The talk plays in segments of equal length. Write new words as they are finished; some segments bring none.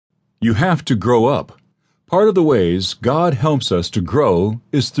You have to grow up. Part of the ways God helps us to grow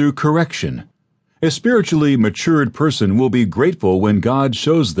is through correction. A spiritually matured person will be grateful when God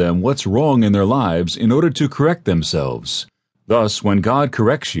shows them what's wrong in their lives in order to correct themselves. Thus, when God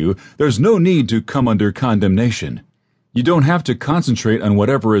corrects you, there's no need to come under condemnation. You don't have to concentrate on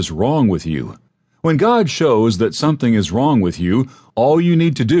whatever is wrong with you. When God shows that something is wrong with you, all you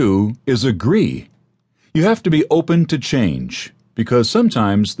need to do is agree. You have to be open to change, because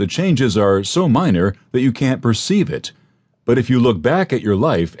sometimes the changes are so minor that you can't perceive it. But if you look back at your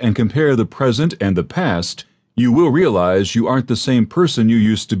life and compare the present and the past, you will realize you aren't the same person you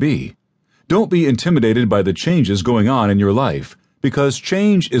used to be. Don't be intimidated by the changes going on in your life, because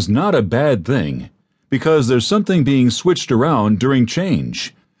change is not a bad thing, because there's something being switched around during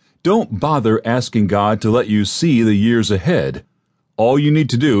change. Don't bother asking God to let you see the years ahead. All you need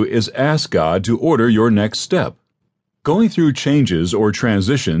to do is ask God to order your next step. Going through changes or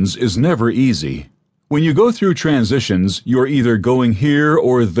transitions is never easy. When you go through transitions, you are either going here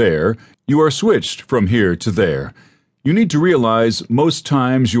or there. You are switched from here to there. You need to realize most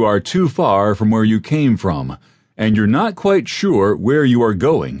times you are too far from where you came from, and you're not quite sure where you are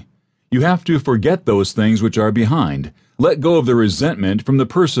going. You have to forget those things which are behind. Let go of the resentment from the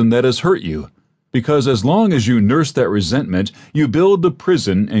person that has hurt you. Because as long as you nurse that resentment, you build the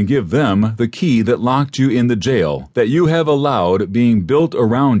prison and give them the key that locked you in the jail that you have allowed being built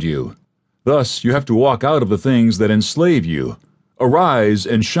around you. Thus, you have to walk out of the things that enslave you. Arise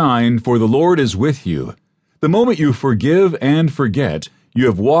and shine, for the Lord is with you. The moment you forgive and forget, you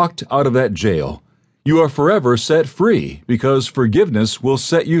have walked out of that jail. You are forever set free, because forgiveness will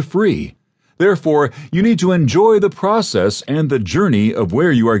set you free. Therefore, you need to enjoy the process and the journey of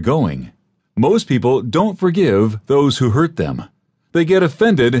where you are going. Most people don't forgive those who hurt them. They get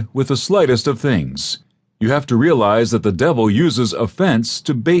offended with the slightest of things. You have to realize that the devil uses offense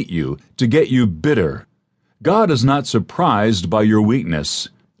to bait you, to get you bitter. God is not surprised by your weakness.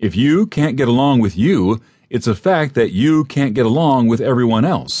 If you can't get along with you, it's a fact that you can't get along with everyone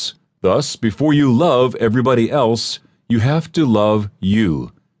else. Thus, before you love everybody else, you have to love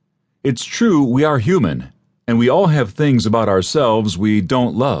you. It's true we are human, and we all have things about ourselves we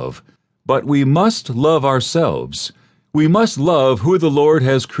don't love. But we must love ourselves. We must love who the Lord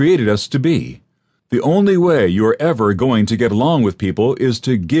has created us to be. The only way you are ever going to get along with people is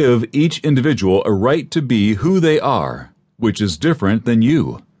to give each individual a right to be who they are, which is different than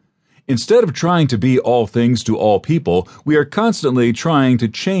you. Instead of trying to be all things to all people, we are constantly trying to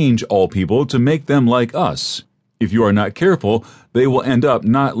change all people to make them like us. If you are not careful, they will end up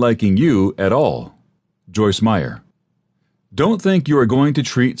not liking you at all. Joyce Meyer. Don't think you are going to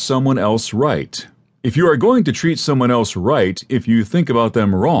treat someone else right. If you are going to treat someone else right, if you think about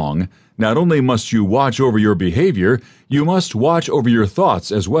them wrong, not only must you watch over your behavior, you must watch over your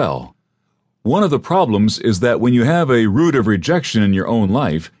thoughts as well. One of the problems is that when you have a root of rejection in your own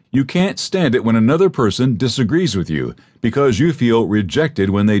life, you can't stand it when another person disagrees with you, because you feel rejected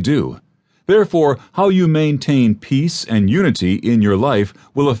when they do. Therefore, how you maintain peace and unity in your life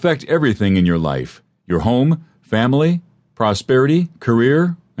will affect everything in your life: your home, family, prosperity,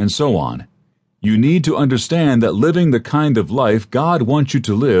 career, and so on. You need to understand that living the kind of life God wants you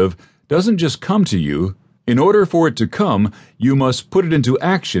to live doesn't just come to you. In order for it to come, you must put it into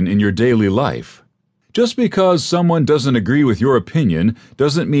action in your daily life. Just because someone doesn't agree with your opinion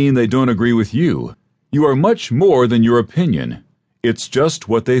doesn't mean they don't agree with you. You are much more than your opinion. It's just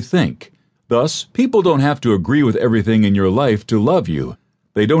what they think. Thus, people don't have to agree with everything in your life to love you.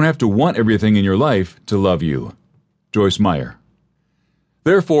 They don't have to want everything in your life to love you. Joyce Meyer.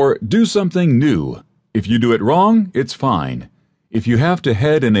 Therefore, do something new. If you do it wrong, it's fine. If you have to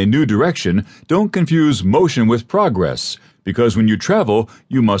head in a new direction, don't confuse motion with progress, because when you travel,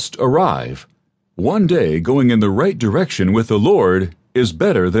 you must arrive. One day going in the right direction with the Lord is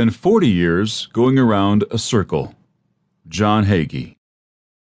better than 40 years going around a circle. John Hagee.